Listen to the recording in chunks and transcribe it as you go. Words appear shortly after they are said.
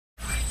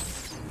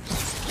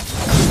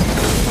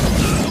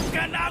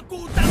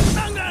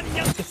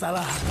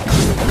kesalahan.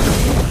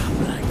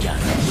 Belajar.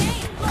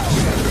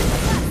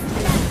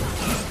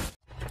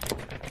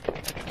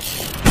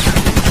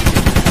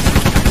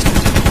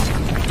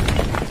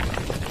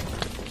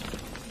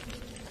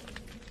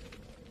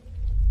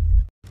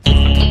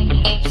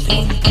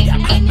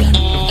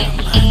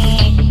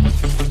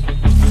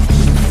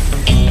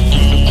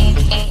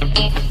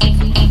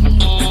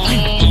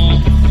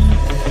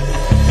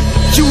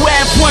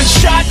 One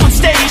shot on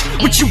stage,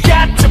 what you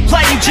got to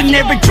play?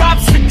 Generic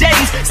drops for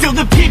days, still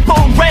the people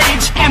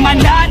rage. Am I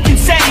not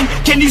insane?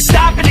 Can you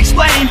stop and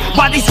explain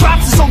why these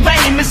drops are so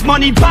lame? Is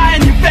money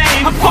buying you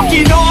fame? I'm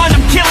fucking on,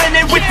 I'm killing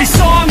it with this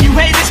song. You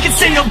haters can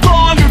sing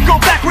along or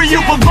go back where you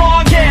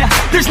belong. Yeah,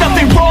 there's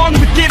nothing wrong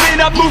with giving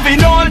up,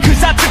 moving on.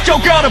 Cause I took your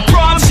girl to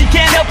prom, she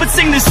can't help but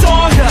sing this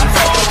song.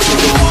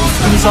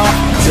 Comes on,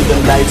 till the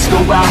lights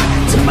go out,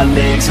 till my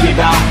legs give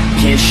out.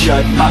 Can't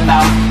shut my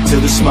mouth,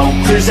 till the smoke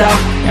clears out.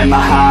 And my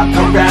high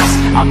harass,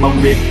 I'ma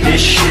rip this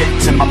shit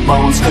till my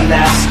bones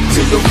collapse.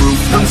 Till the roof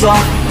comes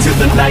off, till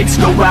the lights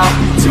go out,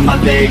 till my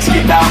legs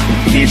give out.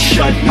 Can't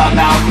shut my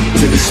mouth,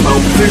 till the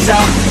smoke clears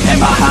out. And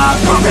my high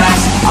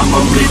harass, I'ma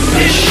rip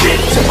this shit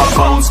till my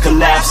bones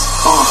collapse.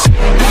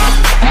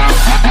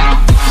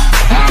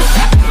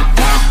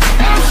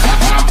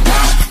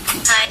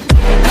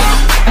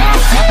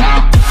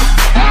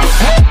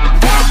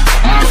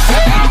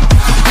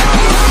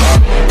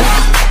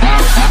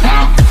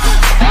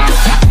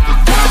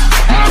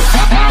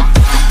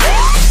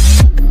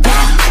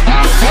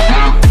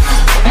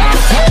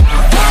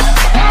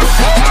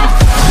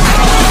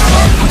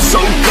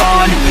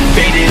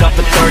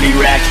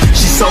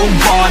 She's so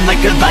on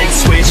like a light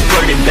switch,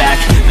 flirting back.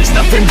 There's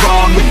nothing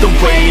wrong with the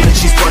way that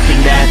she's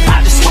working that.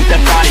 I just want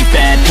that body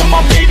bad, come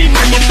on baby,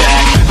 bring it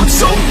back. I'm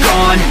so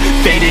gone,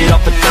 faded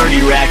off a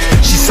 30 rack.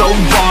 She's so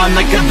on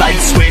like a light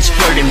switch,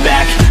 flirting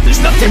back.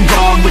 There's nothing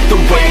wrong with the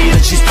way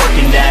that she's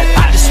working that.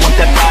 I just want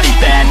that body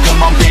bad,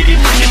 come on baby,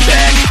 bring it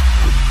back.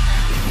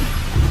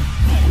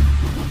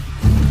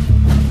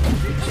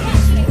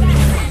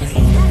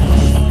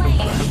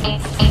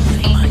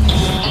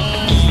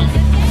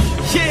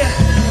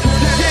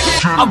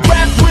 I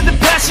rap with a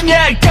passion,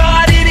 yeah, I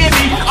got it in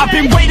me. I've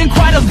been waiting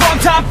quite a long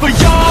time for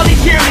y'all to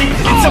hear me.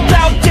 It's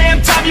about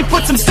damn time you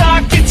put some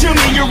stock into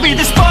me. You're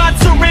either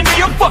sponsoring me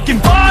or fucking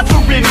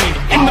bothering me.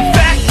 And the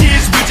fact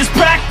is, we just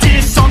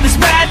practice on this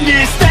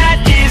madness.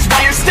 That is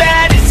why your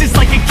status is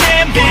like a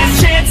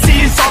canvas.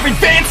 Chances our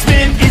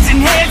advancement is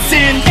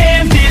enhancing.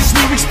 And this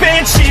new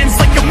expansion's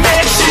like a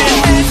mansion.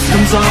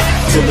 Comes off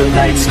till the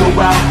lights go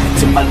out,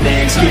 till my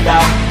legs give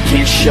out.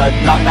 Can't shut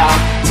my mouth,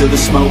 till the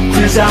smoke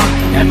clears out.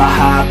 And my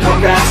high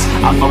harass,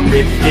 I'ma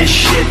rip this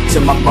shit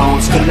till my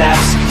bones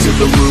collapse. Till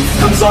the roof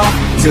comes off,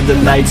 till the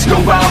lights go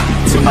out,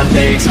 till my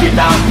legs give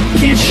out.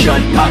 Can't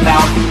shut my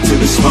mouth, till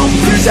the smoke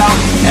clears out.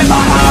 And my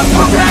high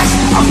harass,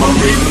 I'ma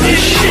rip this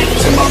shit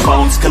till my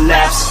bones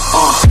collapse.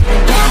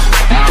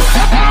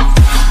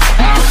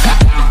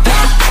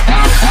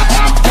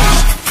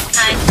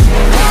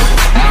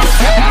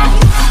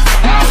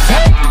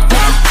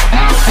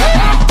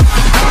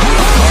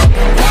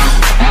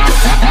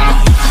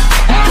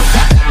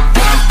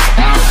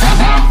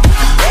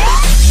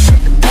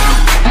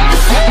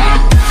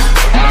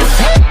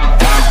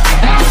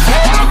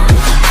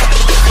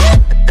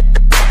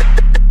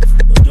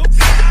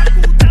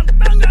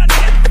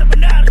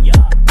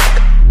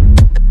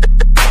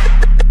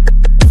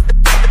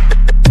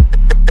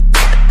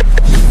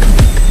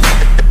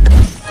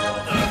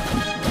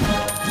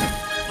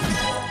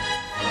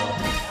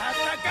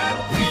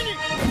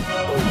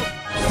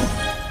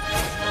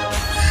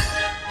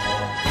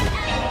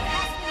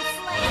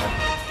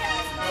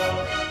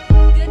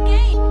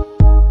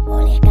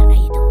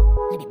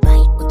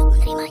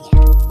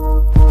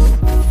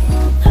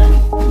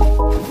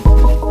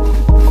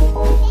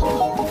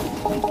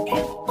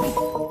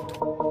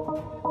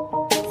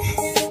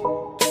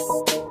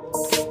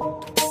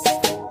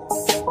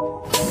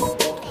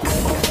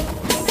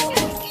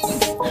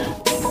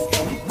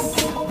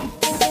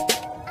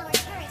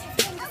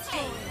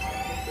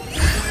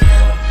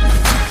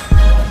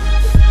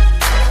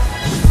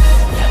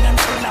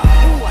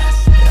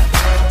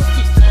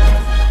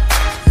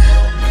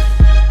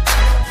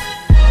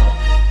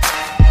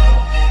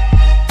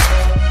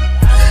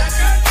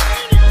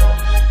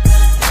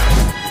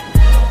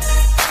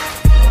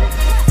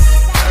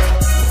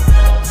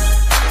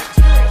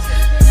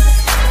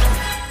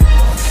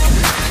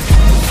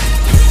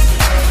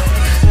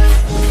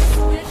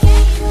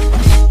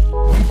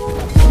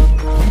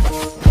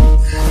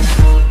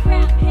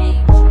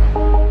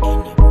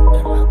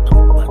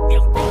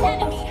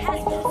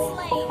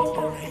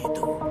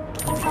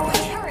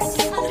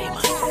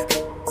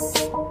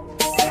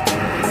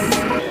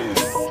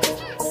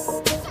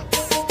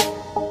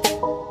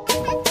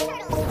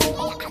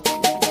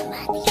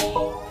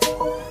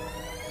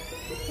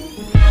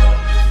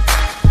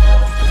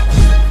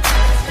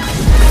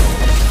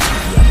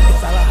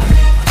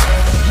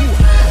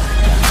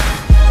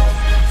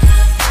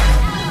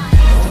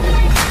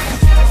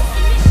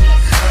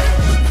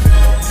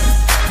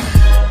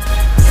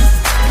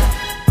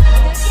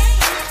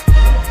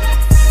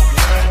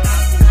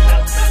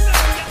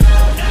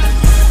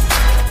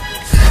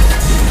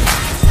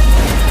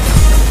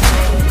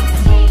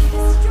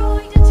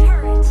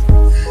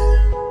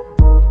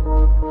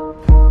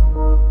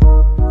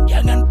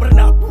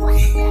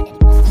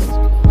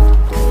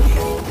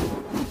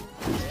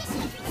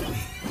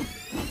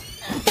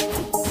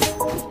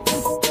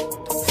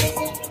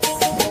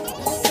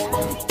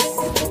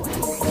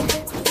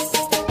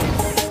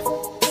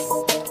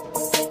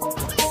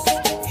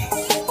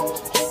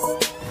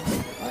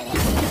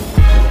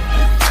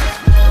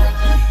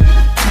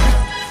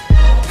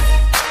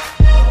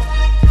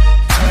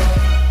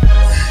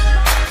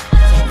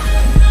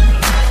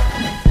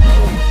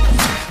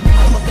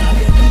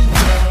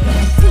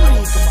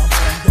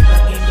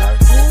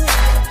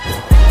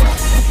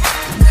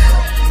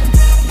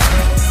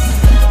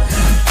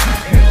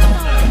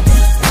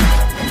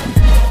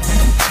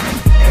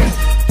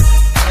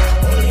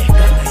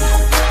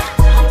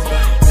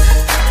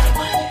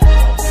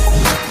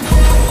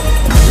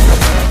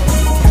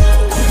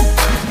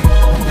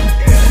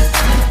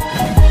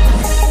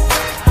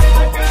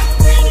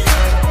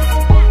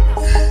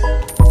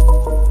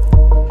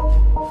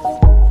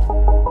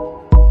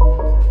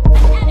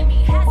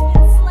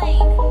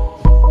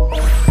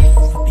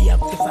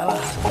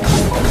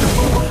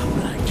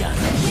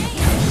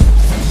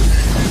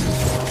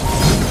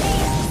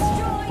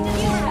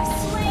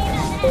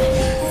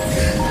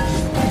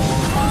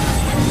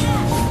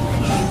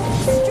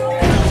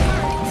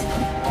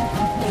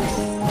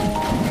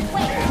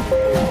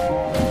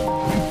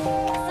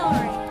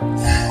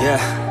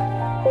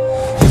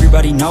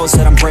 knows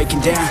that I'm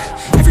breaking down.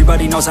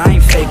 Everybody knows I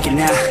ain't faking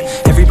now.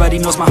 Everybody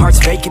knows my heart's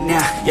vacant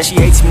now. Yeah, she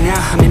hates me now,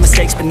 I made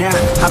mistakes but now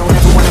I don't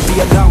ever wanna be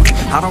alone.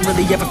 I don't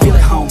really ever feel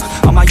at home.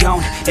 On my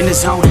own, in the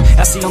zone,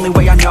 that's the only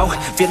way I know.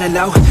 Feeling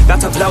low, about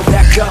to blow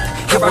back up.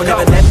 Here I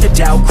never let the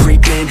doubt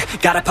creep in.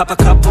 Gotta pop a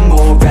couple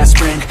more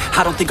aspirin.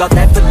 I don't think I'll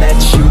ever let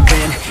you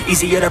in.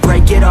 Easier to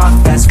break it off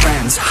best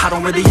friends. I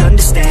don't really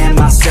understand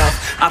myself.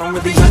 I don't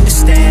really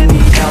understand,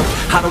 need help.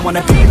 I don't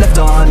wanna be left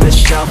on the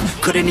shelf.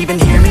 Couldn't even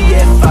hear me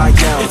if I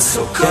yelled. It's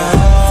so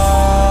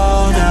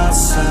cold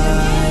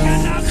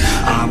outside,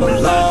 I'm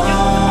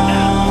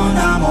alone,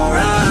 I'm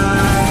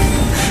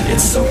alright.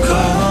 It's so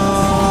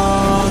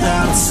cold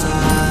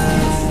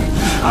outside,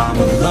 I'm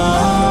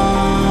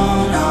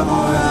alone, I'm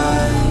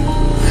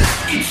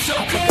alright. It's so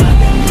cold.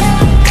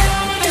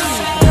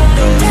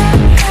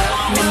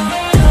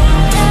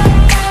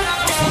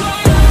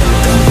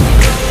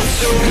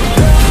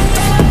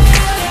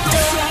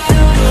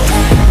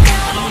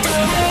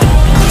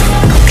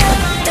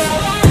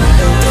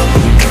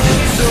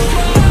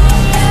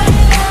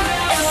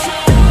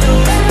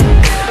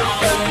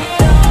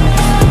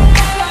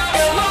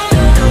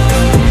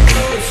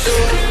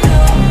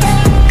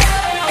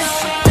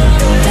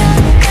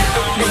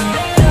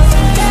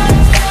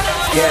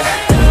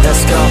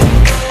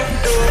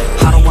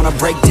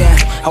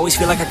 Always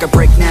feel like I could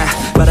break now,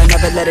 but I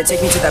never let it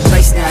take me to that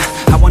place now.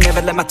 I won't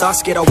ever let my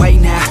thoughts get away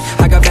now.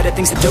 I got better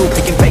things to do,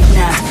 thinking fake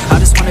now. I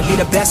just wanna be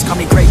the best, call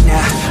me great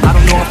now. I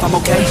don't know if I'm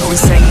okay or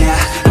insane now.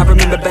 I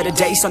remember better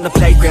days on the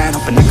playground,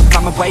 hoping I can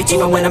find my way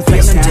even when I'm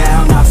feeling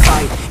down. I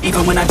fight,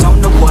 even when I don't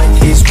know what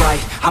is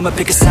right. I'ma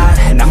pick a side,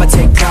 and I'ma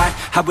take pride.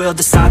 I will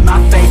decide my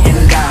fate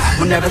and I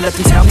will never let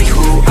them tell me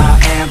who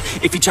I am.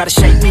 If you try to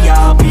shake me,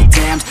 I'll be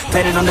damned.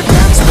 Planet on the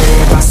ground is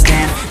where I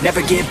stand.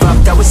 Never give up,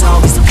 that was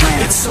always the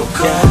plan. It's so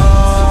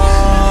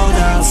cold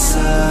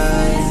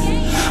outside,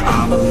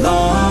 I'm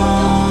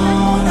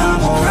alone,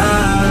 I'm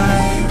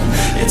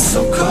alright. It's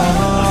so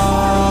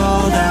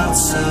cold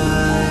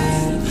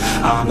outside,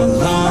 I'm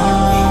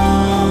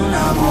alone,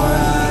 I'm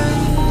alright.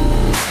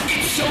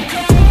 It's so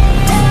cold.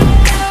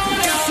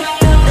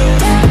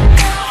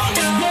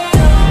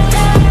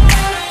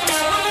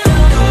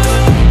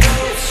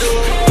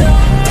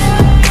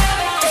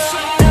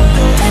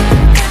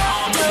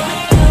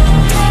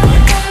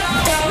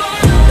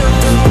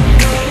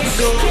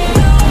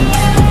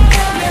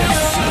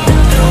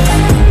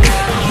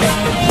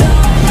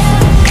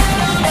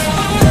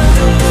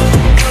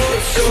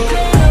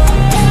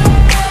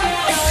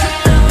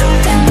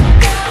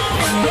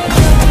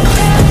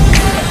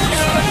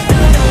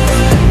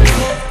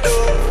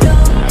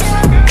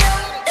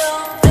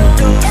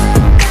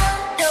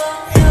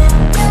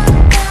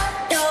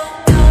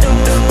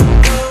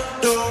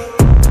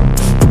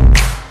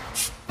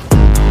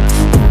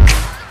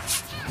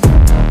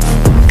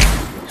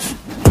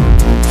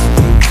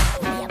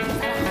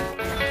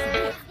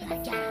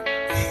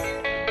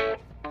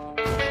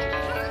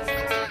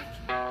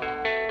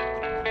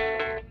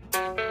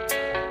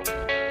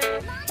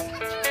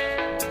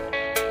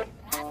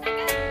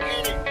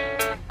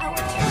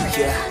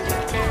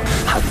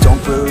 I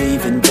don't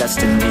believe in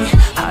destiny,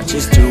 I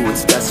just do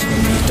what's best for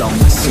me. Don't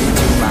listen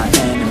to my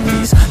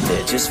enemies,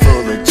 they're just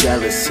full of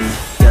jealousy.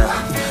 Yeah,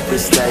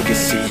 this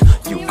legacy,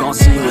 you gon'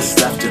 see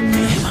what's left of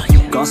me. You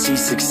gon' see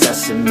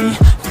success in me,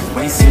 you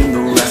ain't seen the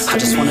rest of me. I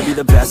just wanna be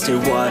the best at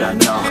what I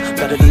know,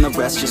 better than the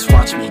rest, just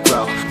watch me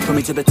grow. Put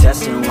me to the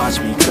test and watch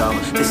me go.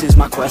 This is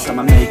my quest,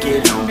 I'ma make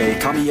it known. They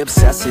call me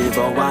obsessive,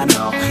 oh I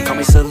know. Call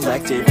me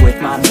selective with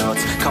my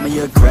notes, call me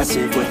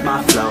aggressive with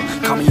my flow.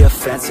 Call me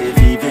offensive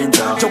even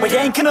though yo, I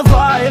ain't gonna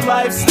lie,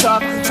 life's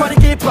tough. Try to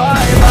get by,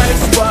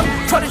 life's rough.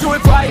 Try to do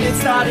it right,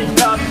 it's not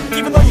enough.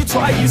 Even though you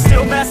try, you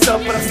still mess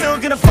up. But I'm still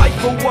gonna fight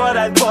for what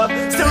I love.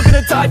 Still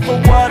gonna die for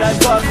what I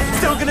love.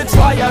 Still gonna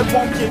try, I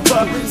won't give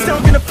up. Still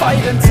gonna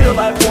fight until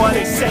I won.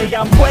 They say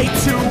I'm way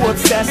too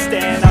obsessed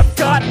and I've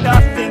got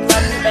nothing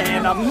left.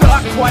 And I'm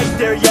not quite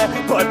there yet,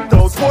 but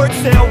those words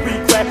they'll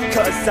regret.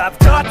 Cause I've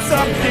got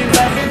something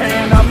left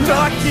and I'm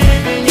not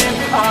giving in.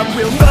 I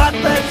will not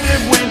let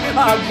them win,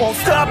 I won't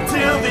stop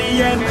till the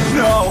end,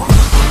 no.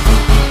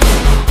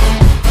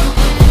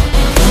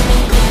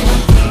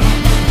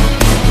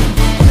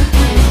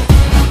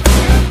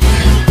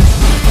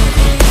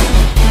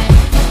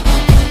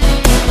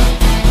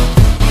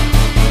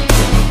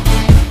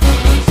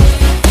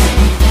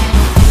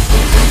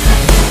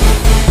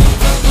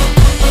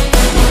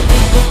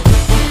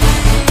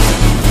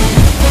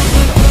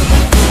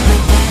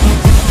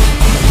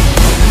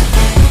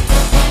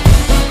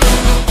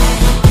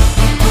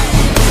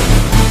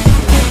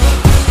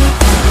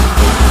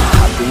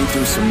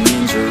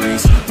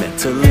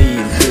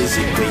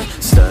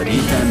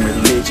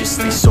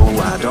 So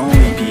I don't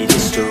repeat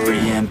history,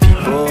 and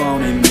people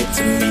won't admit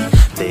to me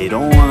they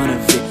don't want a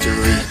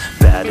victory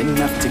bad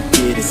enough to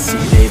get a seat.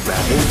 They'd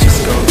rather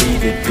just go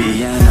leave it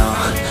be. And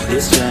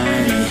this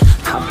journey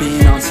I've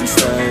been on since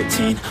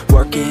 13,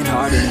 working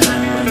hard and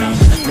learning,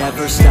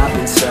 never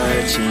stopping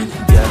searching.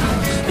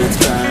 Yeah, it's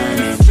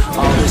burning,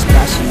 all this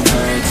passion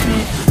hurts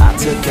me. I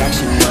took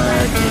action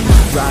working,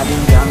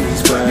 writing down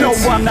these words. No,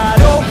 I'm not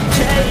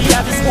okay,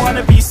 I just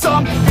wanna be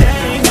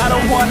something. I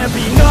don't wanna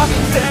be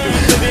nothing,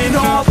 living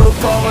all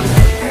alone.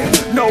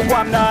 No,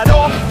 I'm not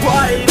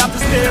alright, I'm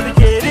just barely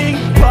getting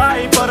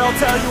by. But I'll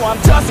tell you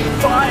I'm just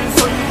fine,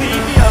 so you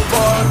leave me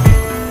alone.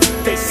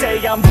 They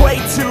say I'm way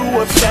too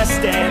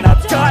obsessed and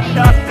I've got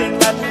nothing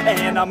left,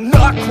 and I'm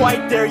not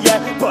quite there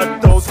yet,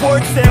 but those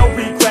words they'll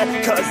regret.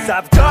 Cause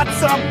I've got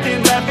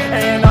something left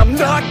and I'm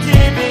not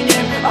giving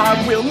in.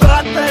 I will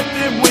not let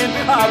them win,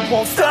 I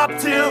won't stop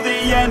till the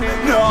end.